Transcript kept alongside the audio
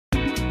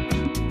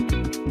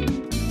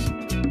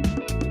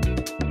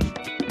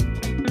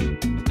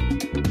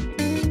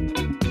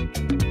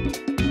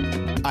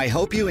I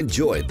hope you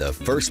enjoyed the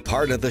first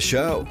part of the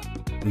show.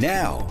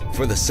 Now,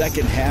 for the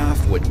second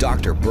half with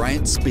Dr.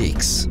 Bryant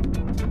Speaks.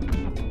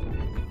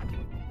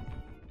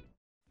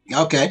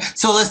 Okay,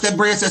 so that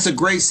brings that's a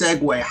great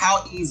segue.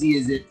 How easy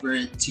is it for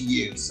it to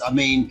use? I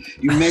mean,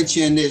 you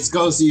mentioned it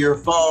goes to your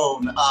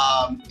phone.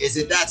 Is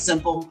it that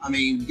simple? I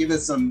mean, give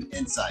us some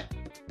insight.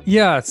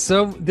 Yeah,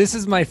 so this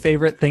is my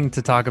favorite thing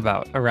to talk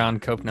about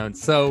around Cope Notes.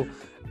 So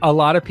a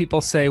lot of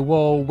people say,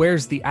 well,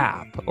 where's the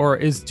app? Or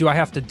do I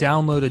have to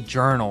download a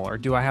journal? Or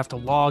do I have to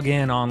log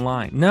in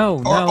online? No.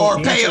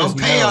 Or pay on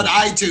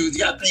iTunes. You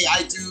got to pay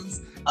iTunes.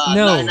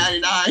 No.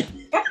 $9.99.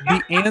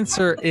 The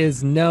answer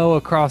is no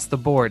across the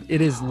board.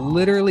 It is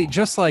literally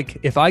just like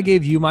if I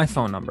gave you my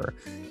phone number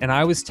and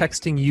I was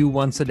texting you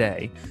once a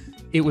day,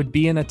 it would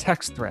be in a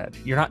text thread.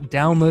 You're not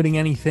downloading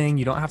anything.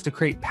 You don't have to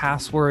create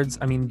passwords.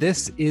 I mean,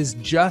 this is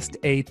just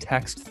a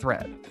text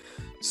thread.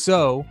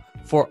 So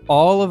for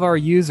all of our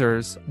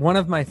users, one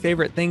of my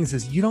favorite things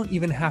is you don't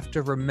even have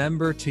to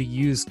remember to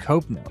use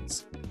Cope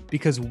Notes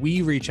because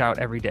we reach out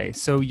every day.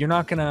 So you're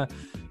not going to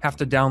have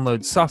to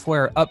download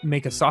software,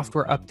 make a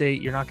software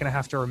update. You're not going to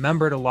have to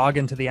remember to log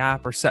into the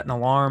app or set an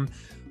alarm.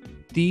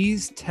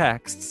 These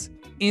texts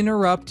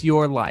interrupt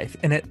your life.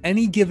 And at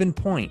any given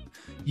point,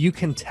 you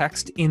can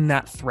text in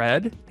that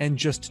thread and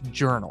just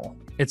journal.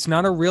 It's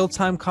not a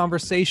real-time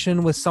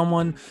conversation with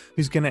someone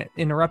who's going to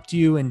interrupt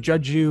you and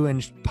judge you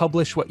and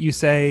publish what you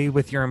say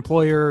with your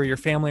employer or your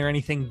family or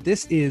anything.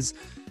 This is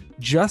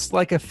just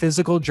like a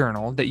physical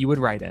journal that you would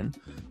write in,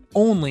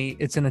 only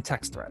it's in a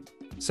text thread.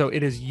 So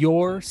it is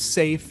your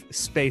safe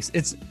space.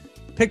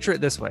 Picture it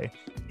this way.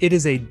 It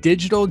is a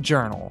digital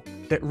journal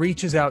that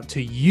reaches out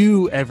to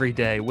you every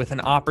day with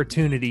an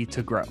opportunity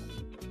to grow.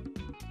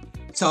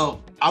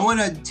 So I want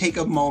to take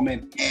a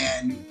moment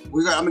and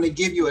I'm going to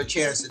give you a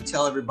chance to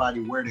tell everybody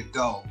where to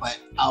go. But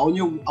I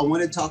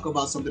want to talk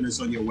about something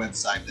that's on your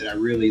website that I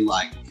really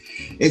like.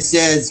 It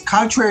says,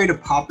 contrary to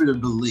popular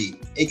belief,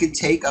 it could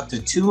take up to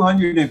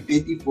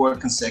 254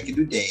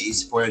 consecutive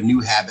days for a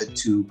new habit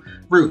to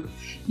root.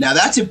 Now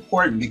that's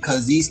important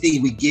because these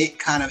things we get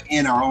kind of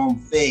in our own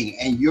thing,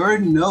 and your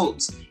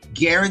notes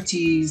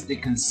guarantees the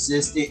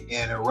consistent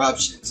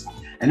interruptions.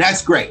 And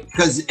that's great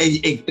because,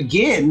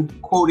 again,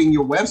 quoting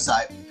your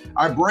website,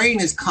 our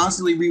brain is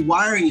constantly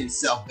rewiring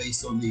itself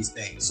based on these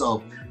things.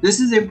 So this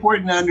is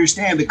important to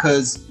understand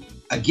because,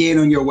 again,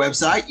 on your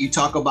website, you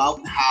talk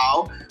about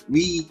how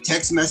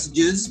text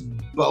messages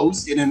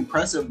boast an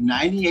impressive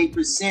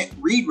 98%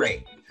 read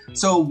rate.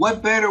 So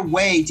what better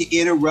way to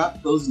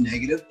interrupt those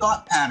negative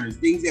thought patterns,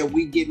 things that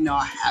we get in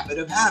our habit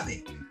of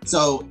having?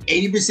 So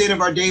 80%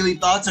 of our daily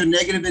thoughts are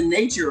negative in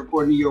nature,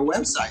 according to your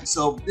website.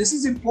 So this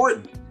is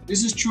important.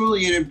 This is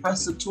truly an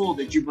impressive tool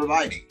that you're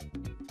providing.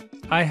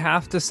 I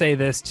have to say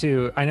this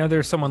too. I know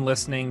there's someone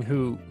listening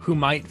who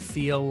might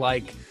feel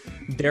like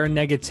their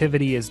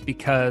negativity is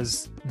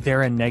because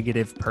they're a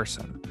negative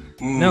person.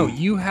 No,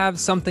 you have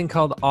something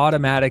called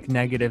automatic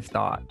negative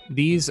thought.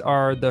 These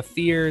are the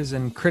fears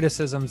and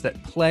criticisms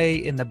that play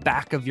in the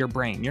back of your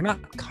brain. You're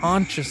not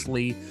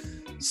consciously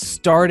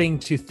starting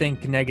to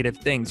think negative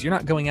things. You're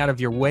not going out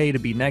of your way to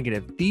be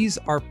negative. These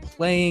are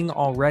playing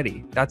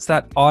already. That's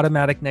that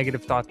automatic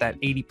negative thought, that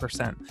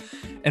 80%.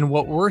 And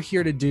what we're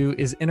here to do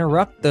is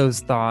interrupt those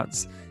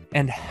thoughts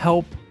and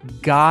help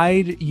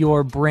guide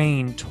your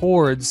brain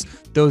towards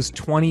those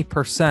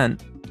 20%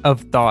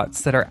 of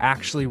thoughts that are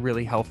actually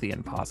really healthy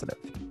and positive.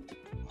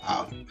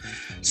 Wow.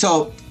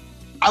 So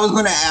I was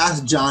going to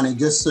ask John, and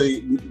just so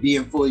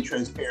being fully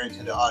transparent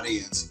to the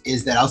audience,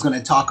 is that I was going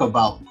to talk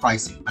about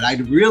pricing, but I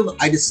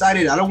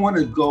decided I don't want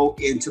to go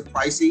into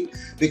pricing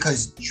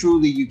because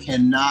truly you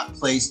cannot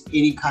place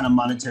any kind of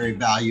monetary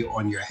value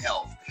on your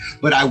health.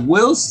 But I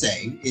will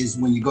say is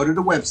when you go to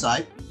the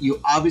website, you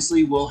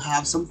obviously will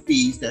have some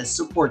fees that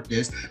support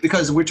this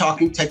because we're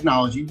talking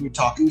technology, we're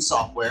talking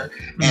software.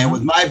 Mm-hmm. And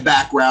with my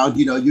background,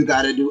 you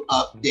got to do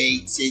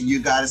updates and you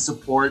got to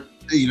support,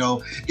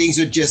 things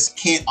are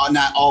just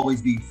not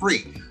always be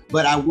free.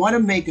 But I want to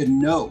make a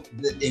note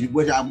that,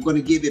 which I'm going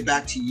to give it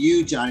back to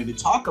you, Johnny, to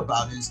talk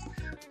about is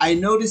I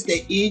noticed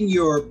that in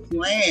your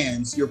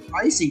plans, your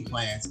pricing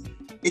plans,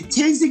 it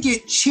tends to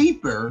get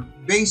cheaper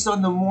based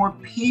on the more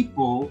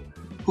people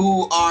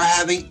who are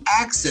having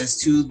access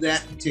to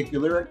that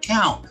particular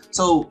account.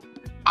 So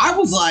I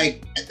was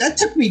like, that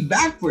took me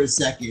back for a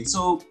second.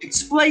 So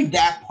explain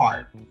that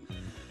part.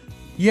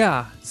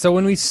 Yeah. So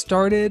when we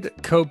started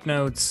Cope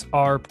Notes,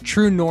 our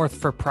true north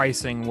for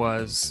pricing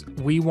was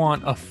we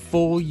want a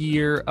full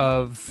year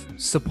of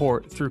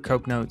support through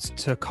Cope Notes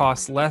to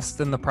cost less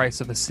than the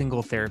price of a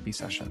single therapy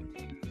session.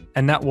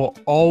 And that will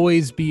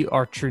always be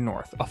our true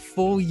north. A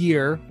full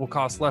year will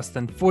cost less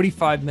than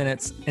 45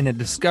 minutes in a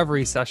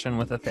discovery session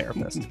with a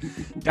therapist.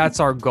 That's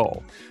our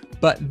goal.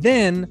 But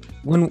then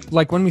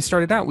when we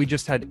started out, we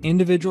just had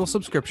individual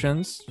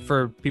subscriptions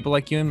for people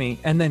like you and me,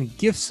 and then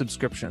gift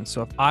subscriptions.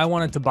 So if I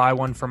wanted to buy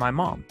one for my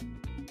mom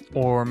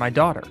or my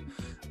daughter,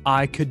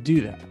 I could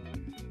do that.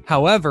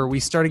 However, we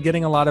started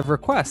getting a lot of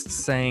requests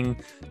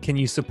saying, can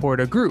you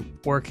support a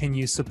group or can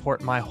you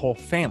support my whole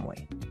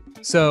family?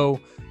 So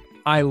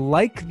I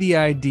like the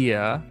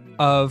idea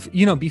of,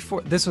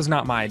 before, this was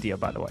not my idea,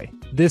 by the way.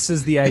 This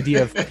is the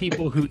idea of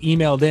people who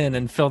emailed in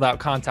and filled out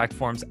contact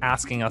forms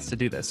asking us to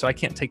do this. So I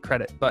can't take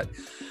credit, but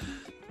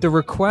the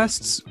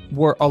requests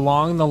were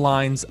along the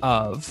lines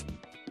of,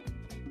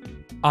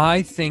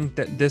 I think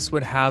that this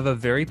would have a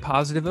very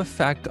positive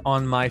effect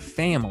on my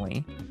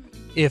family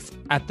if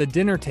at the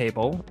dinner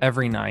table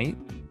every night,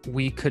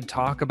 we could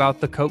talk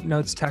about the Cope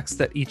Notes text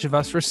that each of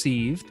us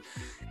received.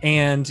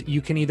 And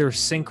you can either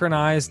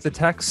synchronize the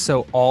text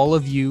so all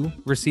of you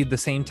receive the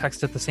same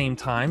text at the same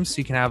time. So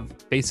you can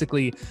have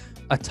basically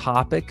a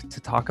topic to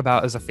talk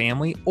about as a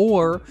family,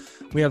 or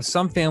we have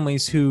some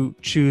families who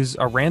choose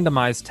a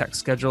randomized text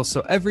schedule.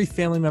 So every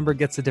family member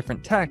gets a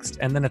different text.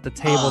 And then at the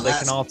table, they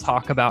can all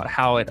talk about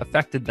how it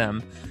affected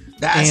them.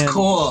 That's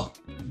cool.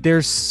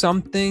 There's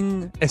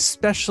something,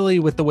 especially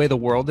with the way the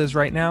world is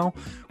right now,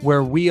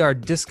 where we are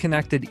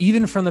disconnected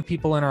even from the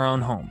people in our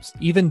own homes.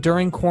 Even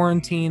during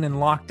quarantine and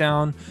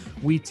lockdown,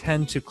 we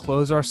tend to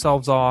close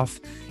ourselves off.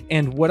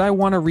 And what I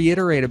want to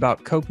reiterate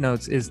about Cope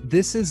Notes is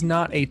this is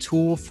not a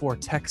tool for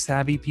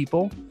tech-savvy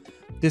people.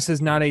 This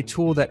is not a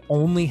tool that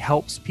only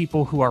helps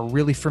people who are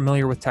really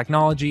familiar with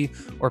technology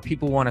or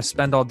people who want to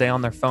spend all day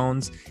on their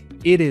phones.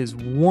 It is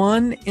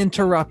one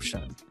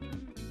interruption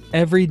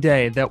every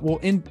day that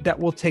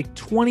will take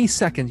 20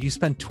 seconds. You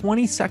spend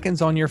 20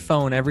 seconds on your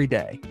phone every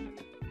day,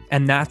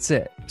 and that's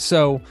it.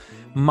 So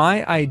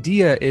my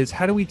idea is,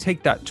 how do we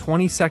take that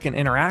 20-second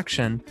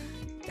interaction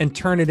and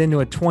turn it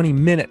into a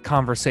 20-minute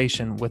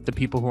conversation with the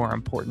people who are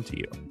important to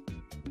you?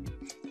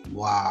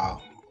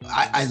 Wow.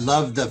 I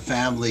love the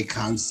family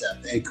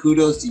concept, and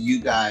kudos to you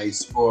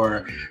guys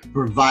for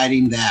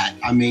providing that.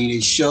 I mean,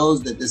 it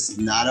shows that this is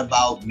not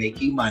about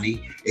making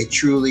money. It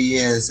truly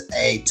is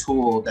a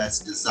tool that's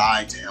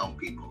designed to help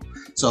people.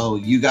 So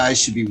you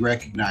guys should be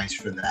recognized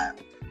for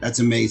that. That's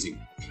amazing.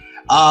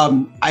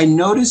 I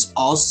noticed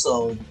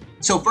also,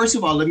 so first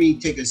of all, let me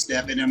take a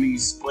step and let me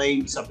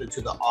explain something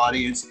to the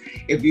audience.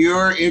 If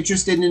you're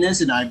interested in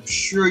this, and I'm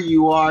sure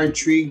you are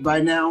intrigued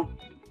by now,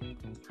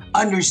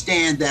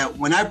 understand that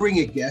when I bring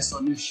a guest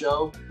on this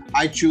show,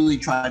 I truly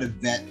try to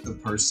vet the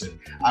person.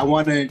 I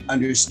want to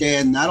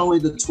understand not only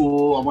the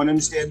tool, I want to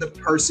understand the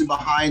person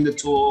behind the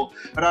tool,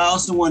 but I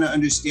also want to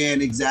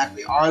understand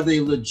exactly, are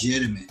they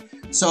legitimate?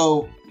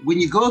 So when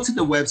you go to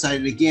the website,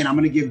 and again, I'm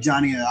going to give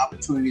Johnny an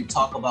opportunity to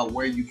talk about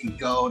where you can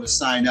go to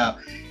sign up.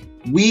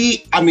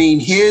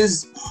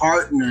 His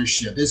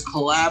partnership, his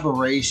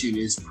collaboration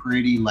is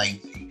pretty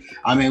lengthy.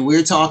 I mean,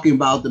 we're talking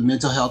about the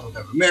Mental Health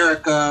of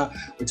America.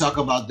 We're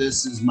talking about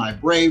This Is My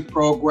Brave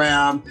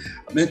program,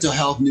 Mental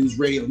Health News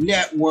Radio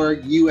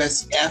Network,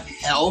 USF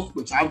Health,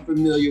 which I'm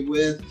familiar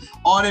with,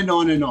 on and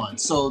on and on.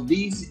 So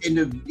these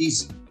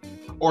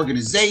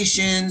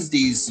organizations,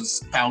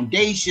 these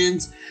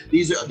foundations,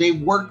 they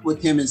worked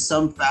with him in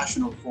some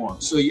fashion or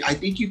form. So I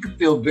think you can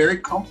feel very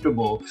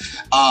comfortable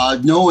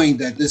knowing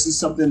that this is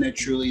something that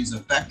truly is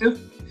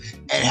effective.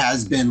 It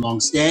has been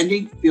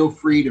longstanding. Feel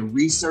free to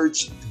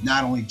research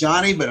not only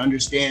Johnny, but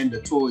understand the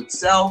tool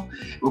itself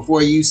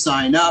before you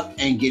sign up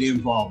and get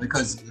involved.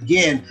 Because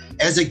again,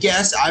 as a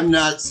guest, I'm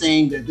not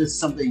saying that this is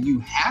something you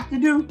have to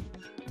do,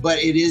 but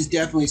it is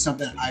definitely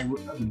something I'm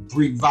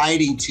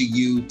providing to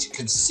you to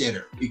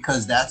consider,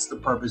 because that's the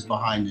purpose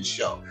behind the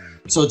show.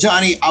 So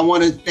Johnny, I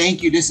want to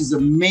thank you. This is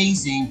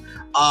amazing.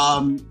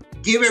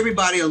 Give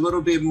everybody a little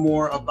bit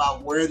more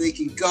about where they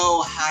can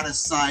go, how to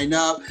sign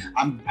up.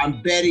 I'm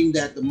betting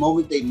that the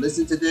moment they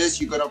listen to this,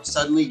 you're going to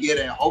suddenly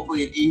get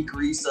hopefully an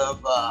increase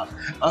of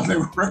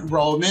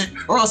enrollment,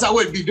 or else I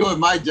wouldn't be doing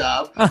my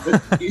job.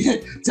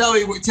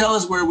 Tell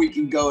us where we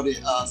can go to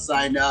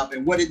sign up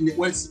and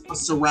what's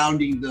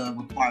surrounding the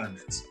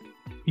requirements.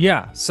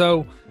 Yeah.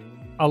 So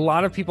a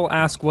lot of people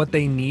ask what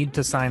they need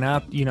to sign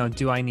up.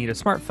 Do I need a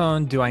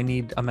smartphone? Do I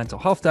need a mental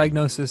health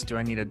diagnosis? Do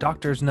I need a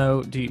doctor's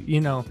note?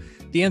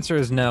 The answer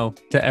is no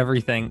to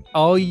everything.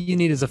 All you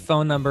need is a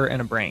phone number and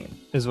a brain,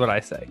 is what I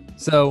say.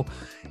 So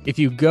if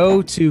you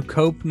go to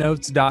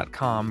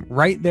copenotes.com,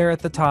 right there at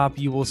the top,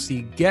 you will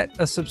see get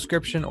a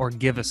subscription or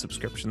give a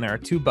subscription. There are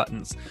two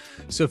buttons.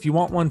 So if you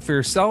want one for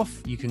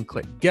yourself, you can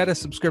click get a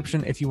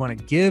subscription. If you want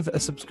to give a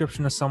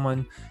subscription to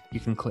someone, you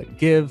can click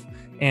give.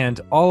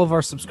 And all of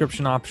our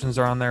subscription options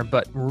are on there.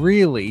 But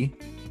really,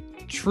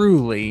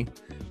 truly,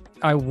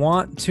 I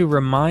want to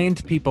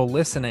remind people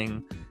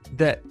listening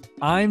that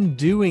I'm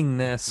doing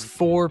this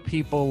for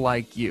people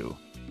like you.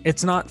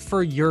 It's not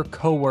for your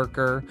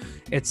coworker.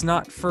 It's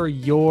not for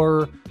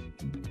for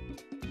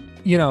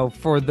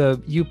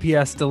the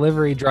UPS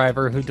delivery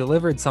driver who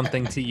delivered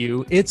something to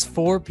you. It's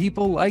for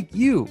people like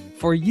you,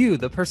 for you,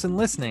 the person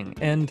listening.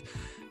 And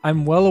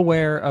I'm well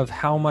aware of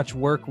how much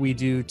work we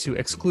do to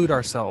exclude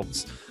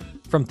ourselves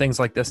from things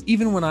like this.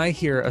 Even when I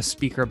hear a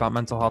speaker about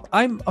mental health,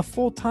 I'm a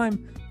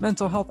full-time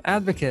mental health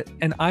advocate,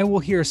 and I will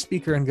hear a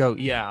speaker and go,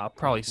 yeah,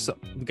 probably the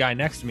guy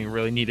next to me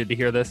really needed to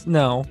hear this.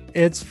 No,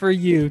 it's for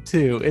you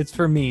too. It's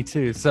for me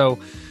too. So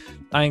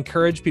I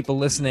encourage people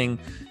listening,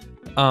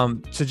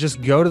 So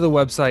just go to the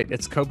website.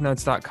 It's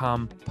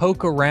copenotes.com.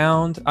 Poke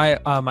around.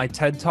 My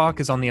TED Talk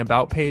is on the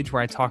About page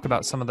where I talk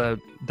about some of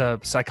the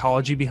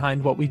psychology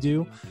behind what we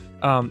do.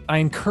 I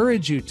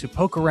encourage you to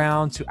poke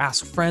around, to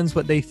ask friends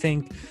what they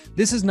think.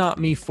 This is not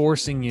me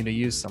forcing you to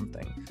use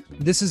something.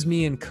 This is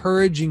me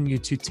encouraging you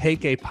to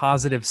take a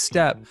positive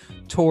step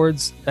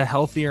towards a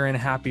healthier and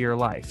happier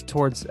life,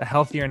 towards a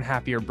healthier and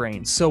happier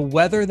brain. So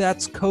whether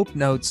that's Cope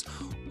Notes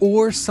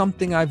or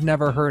something I've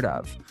never heard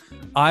of,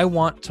 I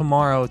want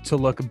tomorrow to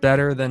look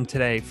better than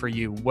today for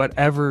you,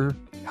 whatever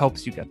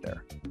helps you get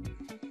there.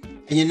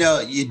 And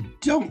you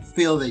don't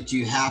feel that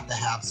you have to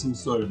have some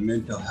sort of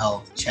mental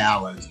health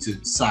challenge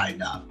to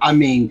sign up. I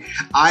mean,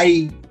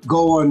 I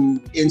go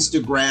on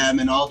Instagram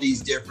and all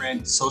these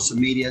different social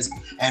medias,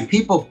 and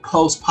people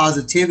post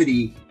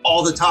positivity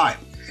all the time,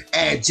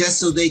 and just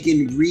so they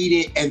can read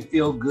it and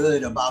feel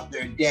good about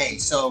their day.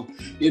 So,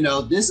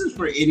 this is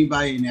for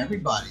anybody and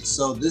everybody.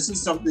 So this is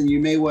something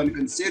you may want to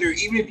consider,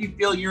 even if you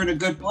feel you're in a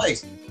good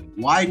place.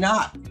 Why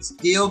not?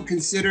 Still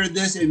consider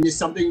this, and it's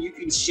something you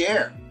can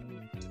share.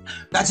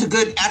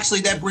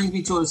 Actually, that brings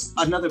me to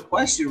another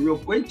question real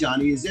quick,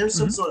 Johnny. Is there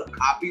some sort of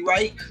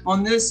copyright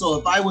on this? So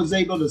if I was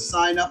able to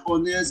sign up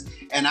on this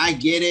and I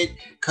get it,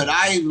 could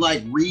I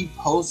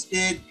repost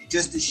it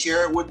just to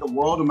share it with the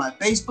world on my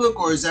Facebook?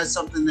 Or is that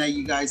something that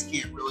you guys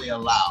can't really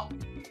allow?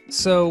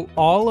 So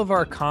all of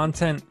our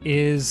content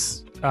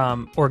is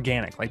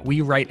organic.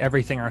 We write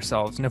everything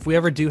ourselves. And if we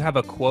ever do have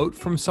a quote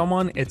from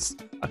someone, it's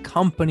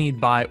accompanied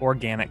by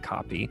organic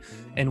copy,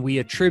 and we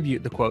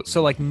attribute the quote.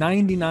 So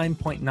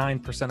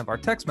 99.9% of our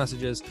text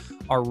messages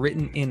are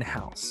written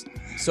in-house.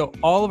 So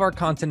all of our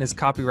content is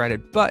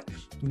copyrighted. But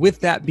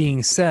with that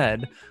being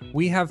said,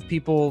 we have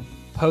people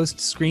post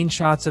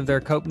screenshots of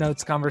their Cope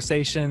Notes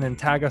conversation and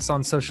tag us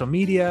on social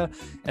media,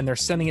 and they're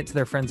sending it to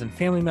their friends and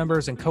family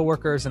members and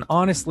coworkers. And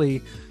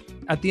honestly,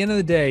 at the end of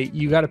the day,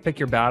 you got to pick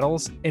your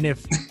battles. And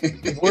if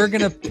we're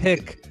going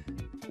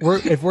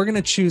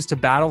to choose to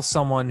battle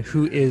someone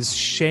who is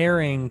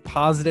sharing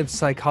positive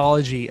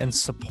psychology and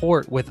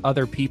support with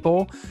other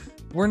people,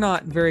 we're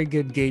not very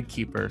good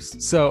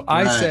gatekeepers. So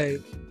I say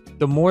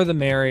the more the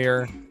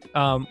merrier.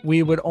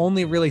 We would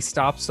only really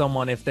stop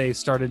someone if they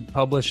started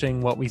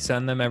publishing what we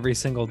send them every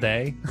single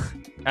day,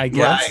 I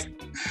guess.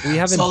 Right. We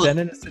haven't been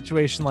in a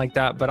situation like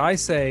that, but I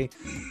say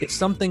if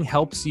something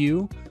helps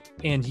you,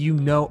 and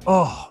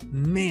oh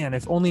man,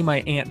 if only my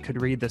aunt could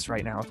read this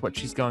right now with what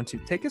she's going to,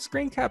 take a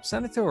screen cap,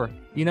 send it to her.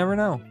 You never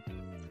know.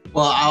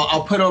 Well,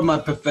 I'll put on my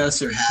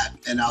professor hat,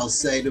 and I'll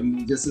say to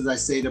them, just as I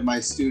say to my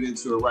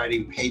students who are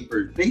writing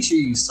papers, make sure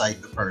you cite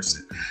the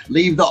person.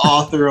 Leave the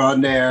author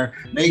on there.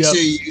 Make sure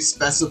you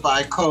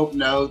specify Cope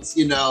Notes,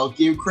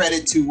 give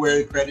credit to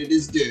where credit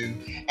is due,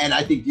 and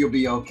I think you'll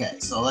be okay.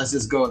 So let's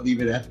just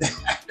leave it at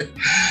that.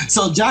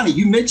 So Johnny,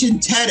 you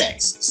mentioned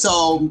TEDx.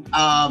 So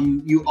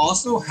you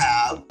also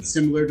have,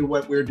 similar to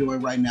what we're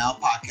doing right now,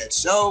 podcast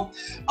show.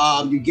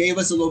 You gave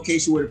us a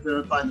location where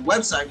to find the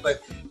website,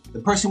 but the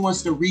person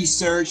wants to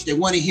research, they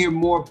want to hear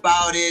more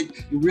about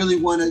it, you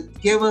really want to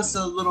give us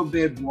a little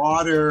bit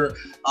broader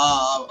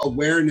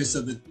awareness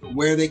of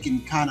where they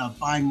can kind of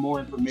find more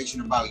information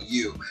about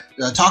you.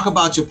 Talk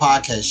about your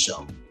podcast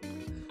show.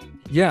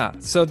 Yeah,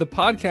 so the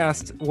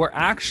podcast, we're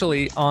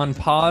actually on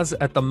pause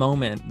at the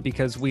moment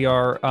because we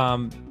are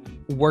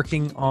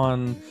working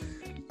on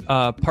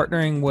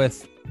partnering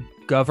with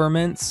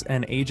governments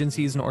and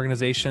agencies and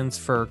organizations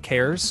for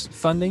CARES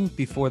funding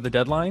before the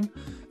deadline.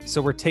 So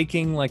we're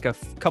taking a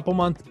couple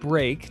month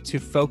break to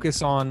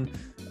focus on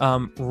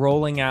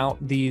rolling out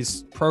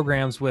these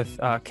programs with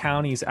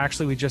counties.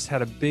 Actually, we just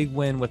had a big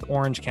win with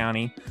Orange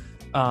County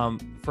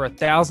for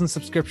 1,000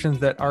 subscriptions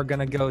that are going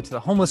to go to the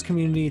homeless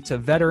community, to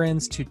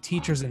veterans, to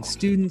teachers and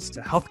students,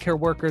 to healthcare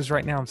workers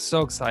right now. I'm so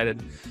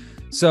excited.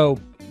 So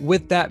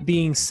with that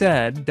being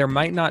said, there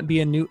might not be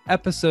a new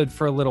episode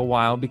for a little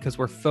while because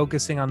we're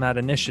focusing on that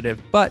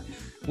initiative, but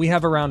we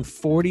have around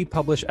 40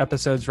 published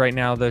episodes right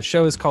now. The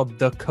show is called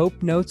The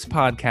Cope Notes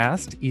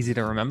Podcast, easy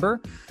to remember.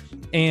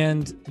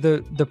 And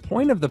the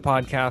point of the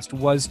podcast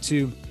was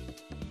to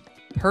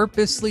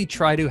purposely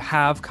try to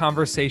have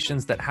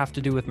conversations that have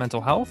to do with mental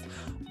health,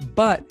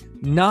 but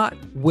not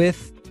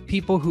with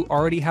people who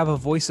already have a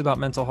voice about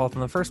mental health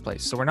in the first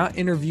place. So we're not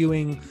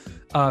interviewing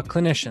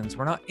clinicians.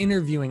 We're not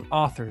interviewing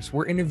authors.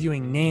 We're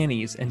interviewing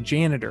nannies and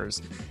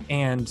janitors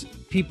and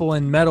people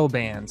in metal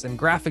bands and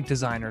graphic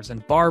designers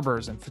and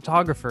barbers and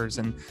photographers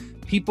and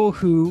people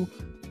who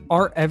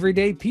are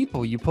everyday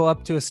people. You pull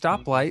up to a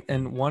stoplight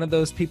and one of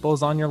those people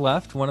is on your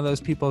left, one of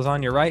those people is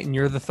on your right, and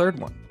you're the third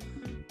one.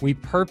 We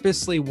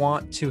purposely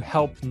want to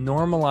help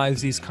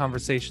normalize these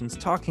conversations,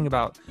 talking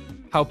about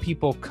how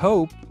people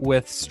cope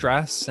with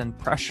stress and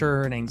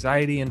pressure and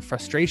anxiety and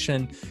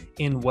frustration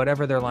in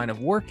whatever their line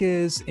of work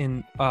is,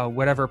 in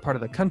whatever part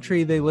of the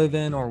country they live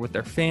in, or with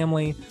their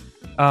family.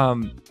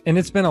 And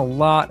it's been a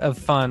lot of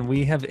fun.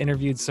 We have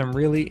interviewed some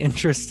really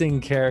interesting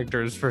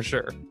characters for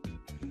sure.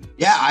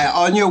 Yeah,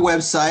 on your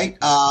website,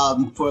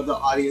 for the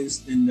audience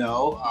to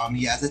know,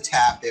 he has a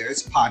tab there.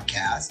 It's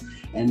podcast,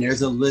 and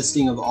there's a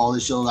listing of all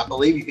the shows. I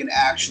believe you can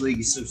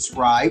actually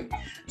subscribe.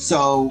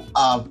 So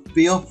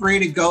feel free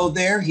to go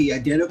there. He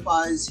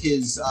identifies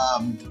his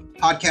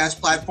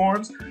podcast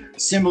platforms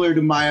similar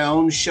to my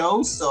own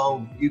show.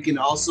 So you can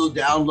also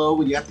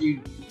download after you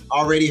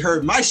already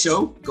heard my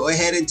show, go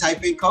ahead and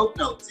type in Cope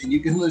Notes and you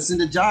can listen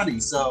to Johnny.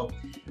 So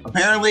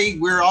apparently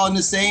we're all in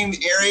the same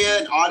area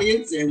and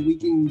audience, and we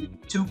can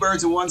two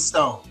birds with one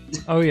stone.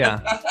 Oh yeah.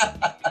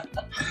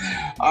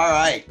 All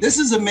right. This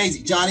is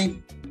amazing.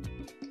 Johnny,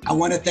 I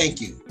want to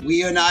thank you.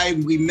 We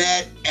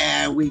met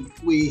and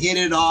we hit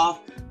it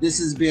off. This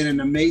has been an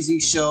amazing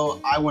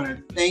show. I want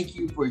to thank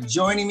you for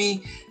joining me.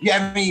 Do you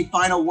have any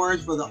final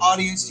words for the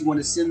audience you want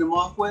to send them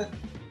off with?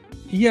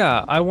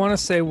 Yeah, I want to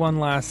say one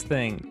last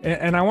thing,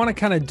 and I want to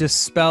kind of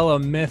dispel a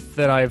myth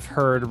that I've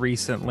heard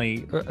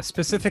recently,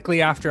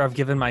 specifically after I've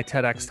given my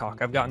TEDx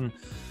talk. I've gotten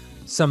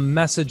some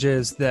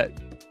messages that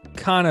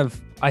kind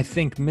of, I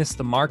think, missed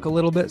the mark a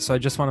little bit, so I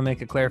just want to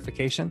make a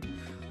clarification.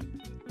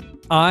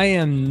 I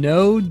am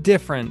no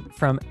different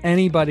from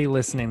anybody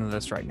listening to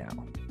this right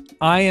now.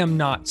 I am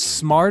not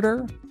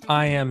smarter.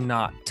 I am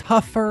not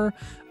tougher.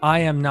 I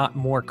am not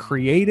more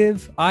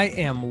creative. I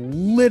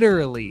am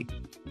literally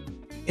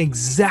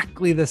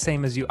exactly the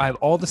same as you. I have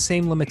all the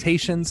same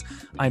limitations.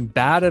 I'm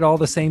bad at all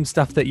the same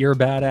stuff that you're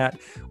bad at.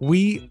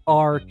 We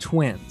are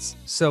twins.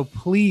 So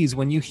please,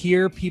 when you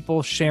hear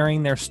people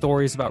sharing their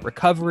stories about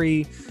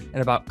recovery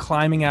and about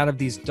climbing out of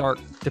these dark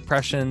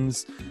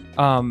depressions,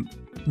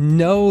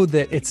 know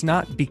that it's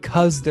not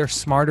because they're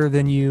smarter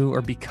than you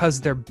or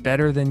because they're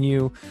better than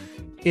you.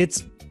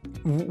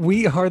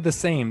 We are the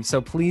same.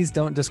 So please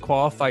don't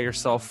disqualify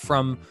yourself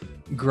from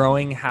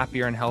growing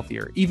happier and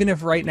healthier. Even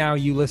if right now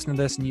you listen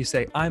to this and you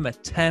say, I'm a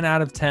 10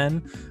 out of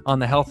 10 on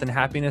the health and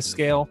happiness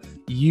scale,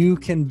 you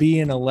can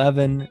be an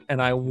 11,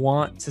 and I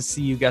want to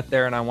see you get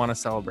there, and I want to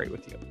celebrate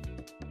with you.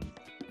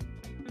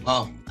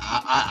 Well,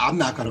 I'm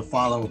not going to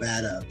follow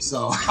that up.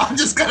 So I'm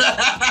just going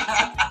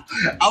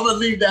to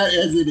leave that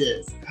as it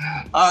is.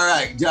 All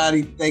right,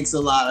 Johnny, thanks a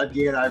lot.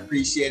 Again, I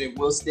appreciate it.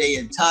 We'll stay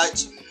in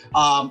touch.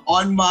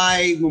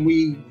 When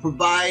we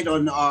provide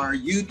on our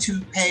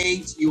YouTube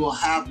page, you will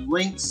have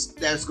links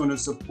that's going to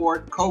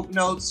support Cope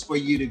Notes for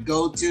you to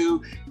go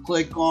to,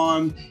 click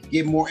on,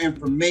 get more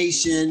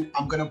information.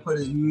 I'm going to put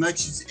as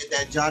much as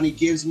that Johnny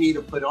gives me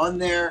to put on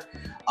there.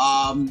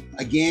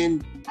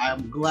 Again,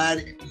 I'm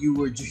glad you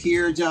were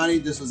here, Johnny.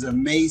 This was an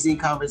amazing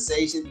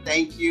conversation.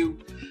 Thank you.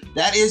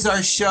 That is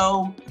our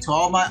show. To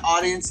all my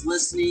audience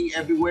listening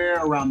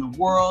everywhere around the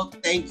world,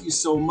 thank you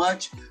so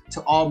much. To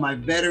all my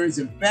veterans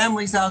and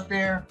families out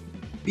there,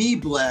 be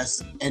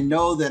blessed and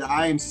know that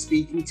I am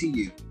speaking to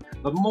you.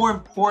 But more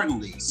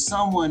importantly,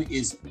 someone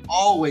is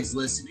always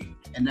listening,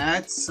 and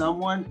that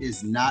someone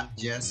is not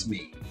just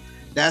me.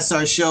 That's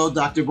our show,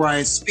 Dr.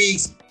 Bryant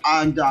Speaks.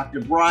 I'm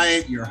Dr.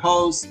 Bryant, your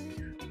host.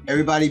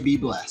 Everybody be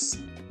blessed.